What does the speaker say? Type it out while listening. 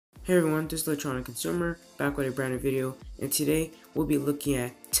Hey everyone, this is Electronic Consumer, back with a brand new video, and today we'll be looking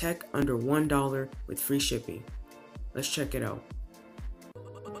at tech under $1 with free shipping. Let's check it out.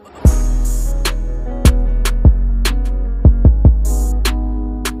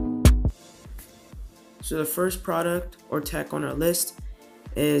 So the first product or tech on our list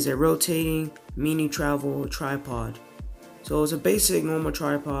is a rotating mini travel tripod. So it's a basic normal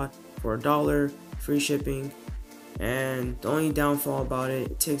tripod for $1, free shipping. And the only downfall about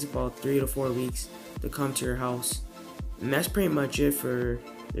it takes about 3 to 4 weeks to come to your house. And that's pretty much it for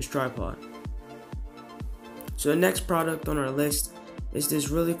this tripod. So the next product on our list is this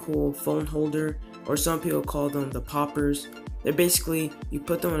really cool phone holder, or some people call them the poppers. They're basically, you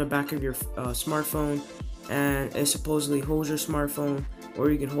put them on the back of your smartphone, and it supposedly holds your smartphone,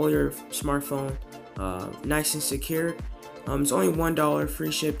 or you can hold your smartphone nice and secure. It's only $1,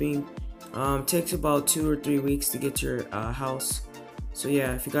 free shipping. Takes about 2 or 3 weeks to get to your house. So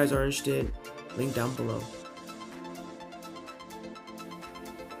yeah, if you guys are interested, link down below.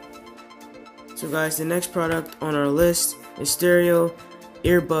 So guys, the next product on our list is stereo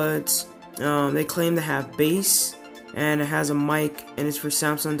earbuds. They claim to have bass and it has a mic, and it's for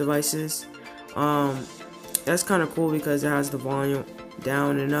Samsung devices. That's kind of cool because it has the volume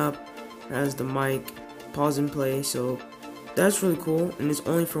down and up, it has the mic, pause and play, so that's really cool, and it's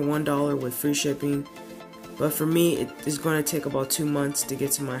only for $1 with free shipping. But for me, it is going to take about 2 months to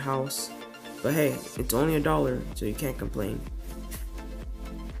get to my house. But hey, it's only $1, so you can't complain.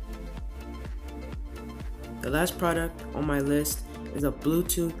 The last product on my list is a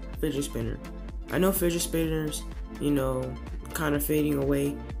Bluetooth fidget spinner. I know fidget spinners, kind of fading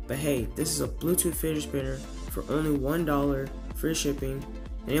away, but hey, this is a Bluetooth fidget spinner for only $1, free shipping,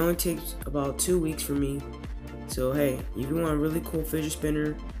 and it only takes about 2 weeks for me. So hey, if you want a really cool fidget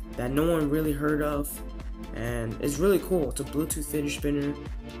spinner that no one really heard of, and it's really cool, it's a Bluetooth fidget spinner,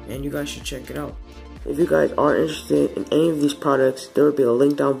 and you guys should check it out. If you guys are interested in any of these products, there will be a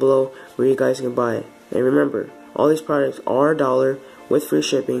link down below where you guys can buy it. And remember, all these products are $1 with free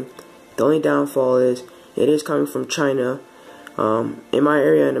shipping. The only downfall is it is coming from China. In my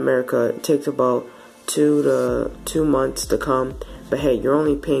area in America, it takes about 2 months to come. But hey, you're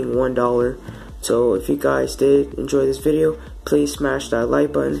only paying $1. So if you guys did enjoy this video, please smash that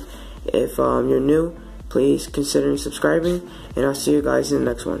like button. If you're new, please consider subscribing, and I'll see you guys in the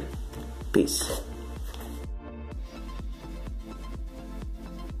next one. Peace.